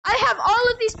I have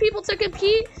all of these people to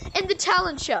compete in the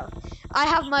talent show. I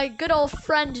have my good old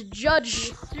friend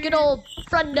Judge, good old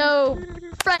friendo,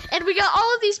 and we got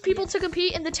all of these people to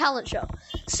compete in the talent show.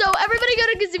 So everybody go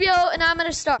to Gazebo, and I'm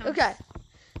gonna start. Okay.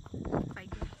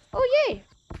 Oh yay!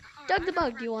 Doug the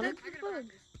Bug, do you want it?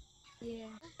 Yeah.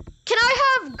 Can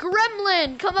I have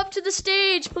Gremlin come up to the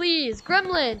stage, please?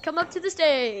 Gremlin, come up to the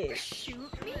stage.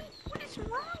 Shoot me? What is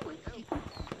wrong with you?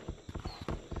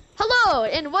 Hello,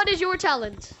 and what is your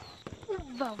talent?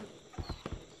 Well,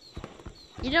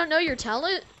 You don't know your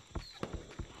talent?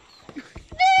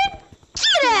 Man,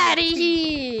 get out of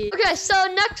here! Okay, so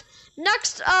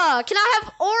next, can I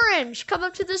have Orange come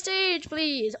up to the stage,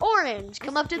 please? Orange,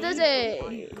 come up to the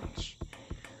stage.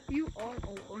 you are.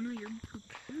 Oh no, you're.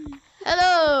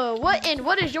 Hello,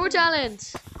 what is your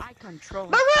talent? I control.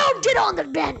 Maroon, get on the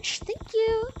bench. Thank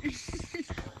you.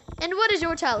 And what is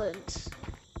your talent?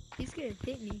 He's gonna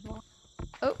hit me.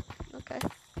 Oh, okay.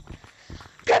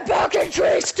 Get back in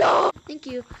tree stump. Thank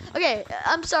you. Okay,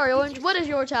 I'm sorry, Orange. What is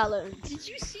your talent? Did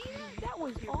you see that? That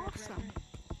was awesome.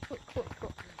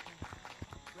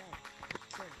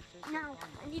 No,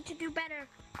 I need to do better.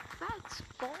 That's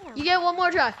far. You get one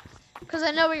more try, because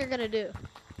I know what you're gonna do.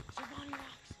 Oh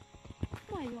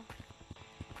my god.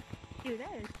 Dude,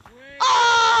 that is.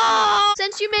 Oh!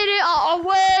 Since you made it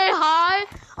way high,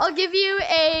 I'll give you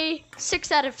a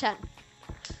 6 out of 10.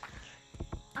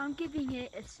 I'm giving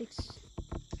it a 6.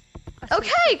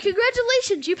 Okay,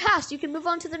 congratulations, you passed. You can move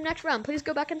on to the next round. Please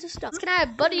go back into stuff. Can I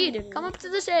have Buddy to come up to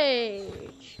the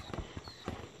stage?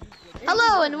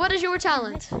 Hello, and what is your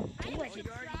talent?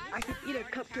 I can eat a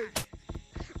cupcake.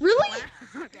 Really?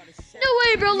 No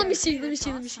way, bro. Let me see. 10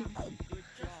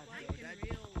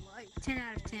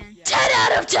 out of 10. 10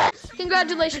 out of 10.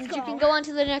 Congratulations, you can go on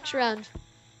to the next round.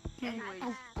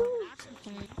 Oh,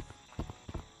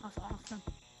 that's awesome.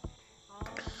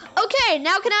 Okay,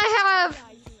 now can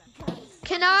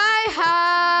I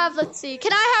have, let's see,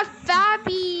 can I have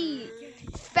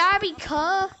Fabby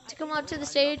Ka to come up to the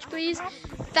stage, please?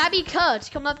 Fabby Ka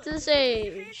to come up to the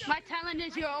stage. My talent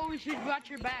is you always should watch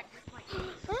your back.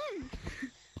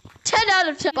 10 out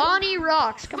of 10. Bonnie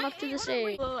Rocks, come up to the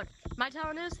stage. Look, my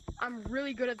talent is I'm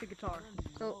really good at the guitar.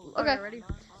 So Okay. ready?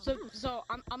 So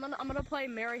I'm gonna play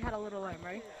Mary Had a Little Lamb,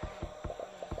 ready?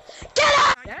 Get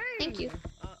up! Dang. Thank you.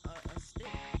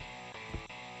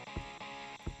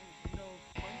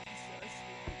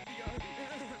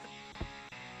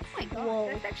 Oh my god, Whoa.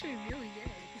 that's actually really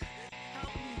good.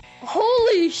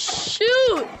 Holy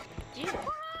shoot! Dude.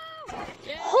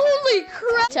 Holy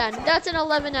crap! 10. That's an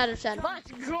 11 out of 10.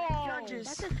 Let's go.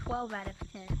 That's a 12 out of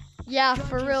 10. Yeah,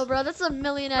 for real, bro. That's a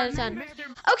million out of 10.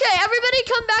 Okay, everybody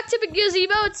come back to the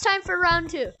gazebo. It's time for round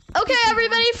 2. Okay,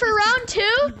 everybody, for round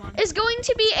 2 is going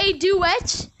to be a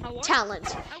duet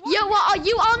talent.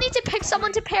 You all need to pick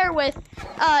someone to pair with,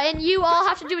 and you all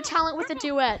have to do a talent with a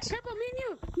duet. Purple, me and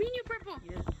you, Purple.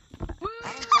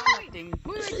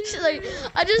 Like,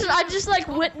 I just like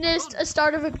witnessed a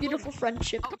start of a beautiful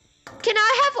friendship. Can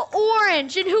I have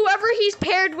Orange and whoever he's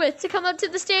paired with to come up to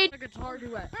the stage? A guitar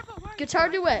duet. Guitar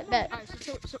duet, bet. Alright,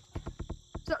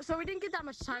 so we didn't get that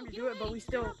much time to do it, but we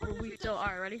still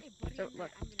are ready. So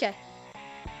look. Okay.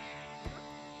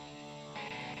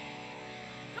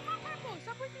 Come on, Purple,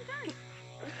 stop wasting time.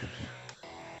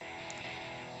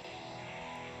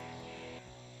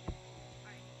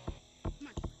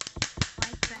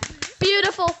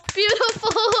 Beautiful,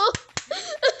 beautiful.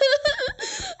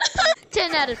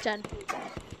 10 out of 10.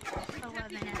 11 out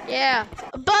of 10. Yeah.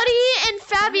 Buddy and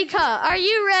Fabika, are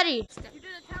you ready? You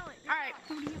did a talent. Alright.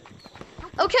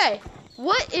 Okay.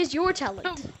 What is your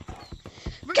talent?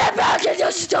 Get back in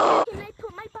your store. Can I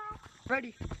put my ball?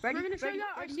 Ready. Wait.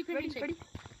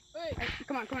 Alright,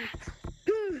 come on.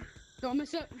 Don't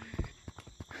mess up.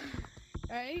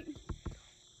 Alright.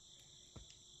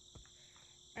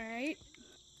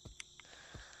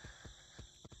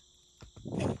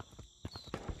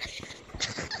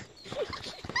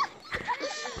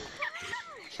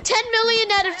 10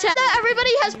 million out of 10. Everybody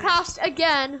has passed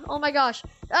again. Oh my gosh.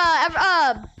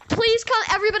 Please come.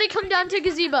 Everybody come down to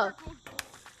gazebo.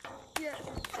 Yeah.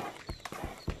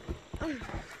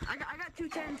 I got 2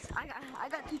 tens. I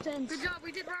got 2 tens. Good job.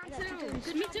 We did round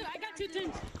 2. Me too. I got 2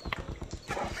 tens.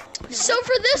 So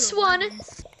for this one,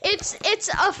 it's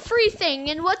a free thing,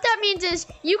 and what that means is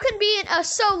you can be in a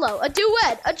solo, a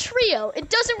duet, a trio. It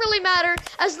doesn't really matter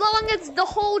as long as the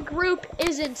whole group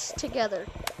isn't together,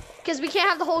 because we can't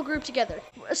have the whole group together.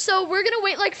 So we're gonna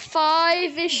wait like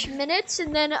 5-ish minutes,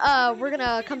 and then we're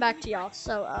gonna come back to y'all.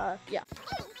 So yeah.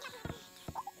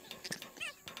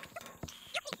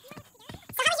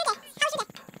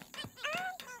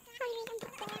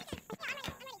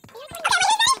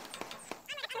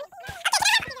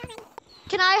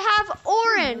 can I have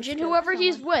Orange and whoever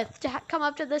he's with to come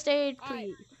up to the stage,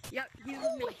 please? Yep, he's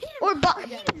with me. Or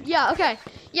yeah, okay.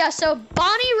 Yeah, so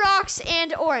Bonnie, Rocks,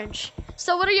 and Orange.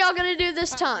 So what are y'all gonna do this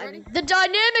time? Ready? The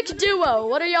dynamic duo.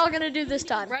 What are y'all gonna do this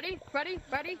time? Ready?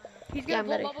 He's Yeah, gonna I'm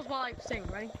blow ready. bubbles while I sing.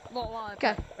 Ready? While I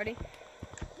Okay. play. Ready?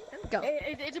 Go.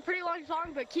 It's a pretty long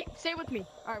song, but stay with me.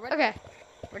 All right, ready? Okay.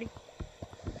 Ready?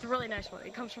 It's a really nice one.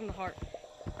 It comes from the heart.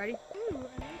 Ready?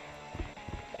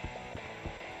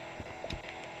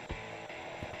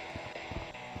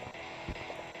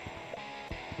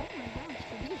 Oh my gosh,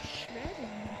 it is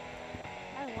shredding.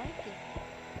 I like it.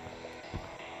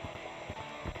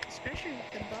 Especially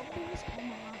with the bubbles. Oh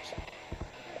my gosh.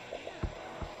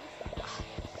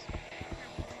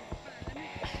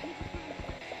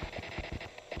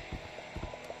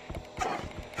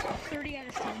 Out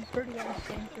of 10, 30 out of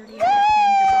 10, 30 out of 10.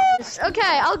 The bubbles.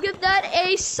 Okay, I'll give that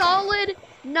a solid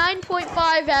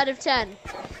 9.5 out of 10.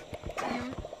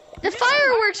 The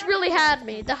fireworks really had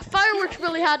me. The fireworks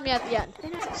really had me at the end.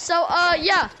 So,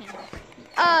 yeah.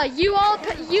 You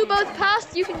both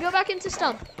passed. You can go back into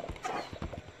Stump.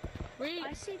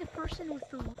 I see the person with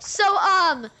the. So,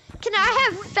 can I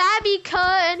have Fabby,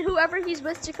 Ka, and whoever he's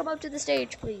with to come up to the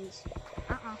stage, please?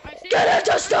 Get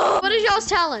into Stump! What is y'all's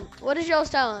talent? What is y'all's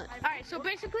talent? Alright, so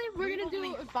basically, we're gonna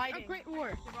do a great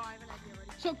war.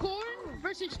 So corn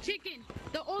versus chicken,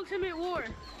 the ultimate war.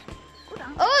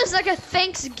 Oh, it's like a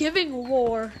Thanksgiving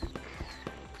war.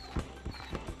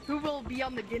 Who will be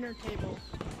on the dinner table?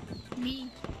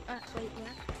 Me. Wait,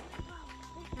 what?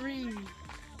 3,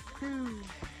 2,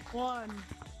 1,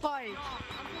 fight.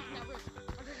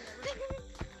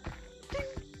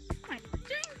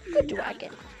 Good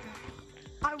dragon.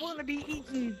 I wanna be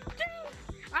eaten.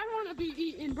 I wanna be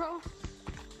eaten, bro.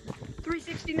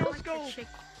 360 no scope.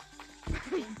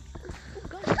 Oh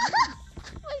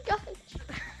my gosh.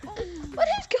 What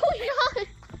is going on?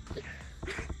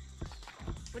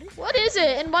 What is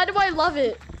it? And why do I love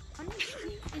it?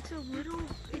 Honestly, it's a little.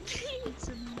 It's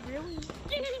a really.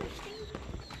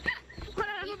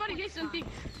 Everybody get something.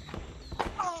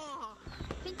 I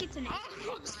think it's an.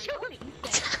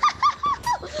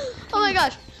 Oh my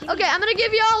gosh. Okay, I'm gonna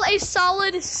give y'all a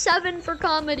solid 7 for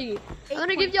comedy. I'm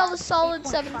gonna give y'all a solid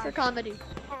 7 for comedy.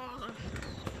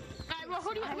 Alright, well,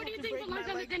 who do you think belongs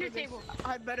on the dinner table?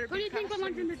 I better Who do you think belongs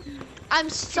on the dinner table? I'm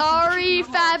sorry,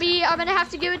 Fabby. I'm gonna have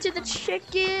to give it to the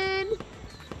chicken.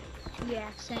 Yeah,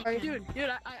 same. Dude,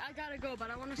 I gotta go,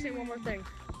 but I wanna say one more thing.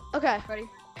 Okay. Ready?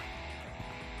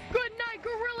 Good night,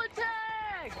 Gorilla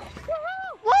Tag!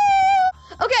 Woohoo! Woo!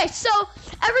 Okay, so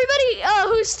everybody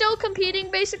who's still competing,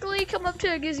 basically, come up to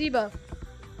a gazebo.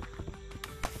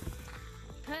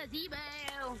 Gazebo!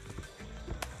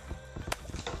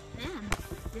 Man,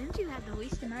 didn't you have the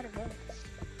least amount of votes?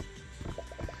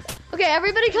 Okay,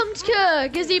 everybody come to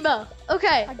gazebo.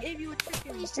 Okay, I gave you a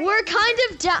chicken. we're kind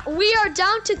of down. We are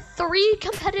down to 3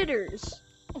 competitors.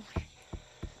 Oh,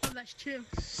 that's true.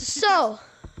 So,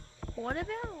 What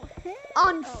about him?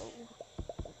 on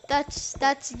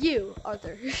that's you,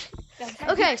 Arthur.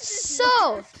 Okay,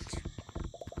 so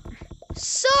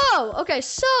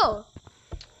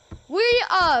we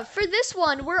for this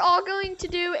one we're all going to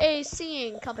do a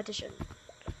singing competition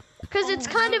because it's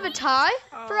kind of a tie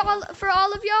for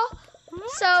all of y'all.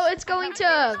 So it's going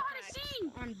to,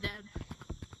 I'm dead.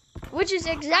 which is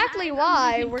exactly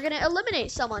why we're gonna eliminate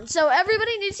someone. So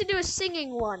everybody needs to do a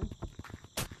singing one.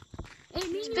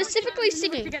 Specifically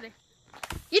singing.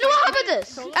 You know what? How about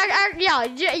this?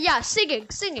 Yeah, singing.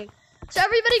 So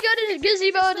everybody go to the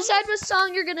gazebo, decide what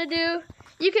song you're gonna do.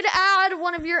 You could add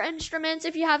one of your instruments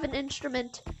if you have an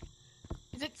instrument.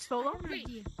 Is it solo?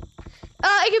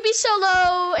 It could be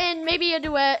solo and maybe a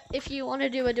duet if you want to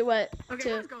do a duet Okay,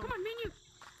 too. let's go. Come on, me and you.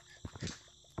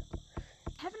 I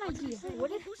have an idea.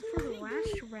 What if for the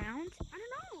last round, I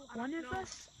don't know. one of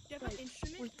us, Do you have an like,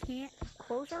 instrument? we can't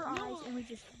close our eyes and we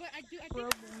just But I throw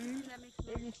think balloons,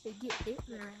 and if they get hit,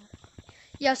 they're out.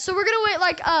 Yeah, so we're gonna wait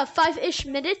like 5-ish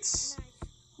minutes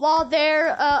while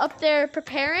they're up there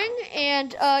preparing,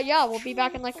 and yeah, we'll be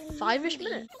back in like 5-ish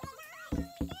minutes.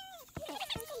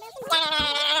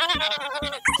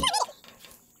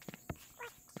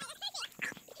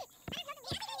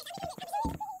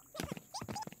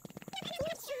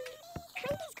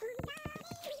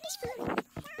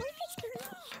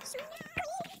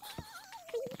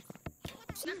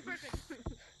 that's perfect.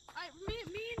 Me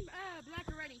and Black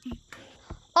are ready.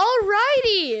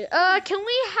 Alrighty, can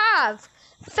we have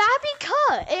Fabby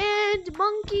Cut and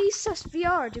Monkey Sus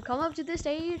VR to come up to the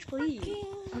stage, please?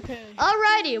 Okay.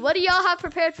 Alrighty, what do y'all have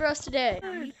prepared for us today?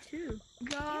 Me too.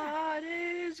 God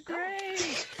is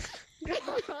great.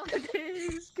 God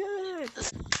is good.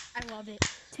 I love it.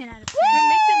 10 out of 10. We're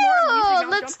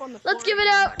jump on the let's floor give it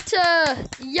again. out to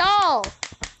y'all.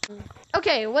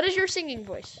 Okay, what is your singing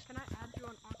voice? Can I add you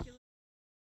on Oculus?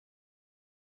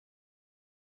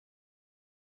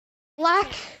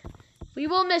 Black, we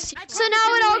will miss you. I So now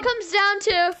promise it all you comes down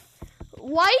to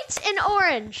white and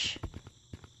orange.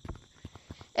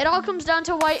 It all comes down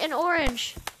to white and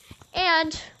orange.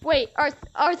 And wait,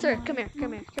 Arthur, come here.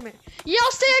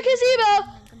 Y'all stay at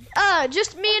gazebo.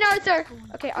 Just me and Arthur.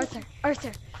 Okay, Arthur,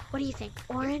 what do you think?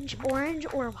 Orange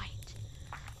or white?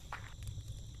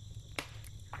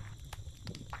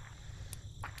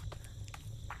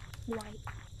 White.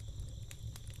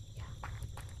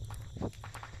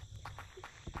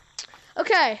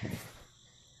 Okay,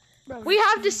 Bro, we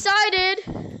have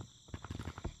decided,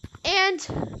 and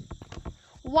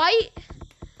white,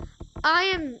 I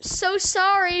am so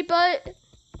sorry, but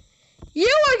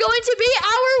you are going to be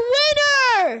our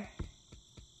winner!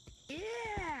 Yeah.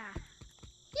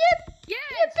 Yep. Yes.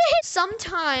 Yippee!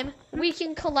 Sometime we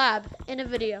can collab in a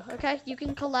video, okay? You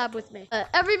can collab with me.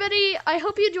 Everybody, I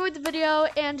hope you enjoyed the video,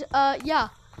 and yeah,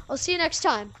 I'll see you next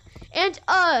time. And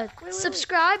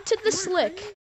subscribe to the Slick.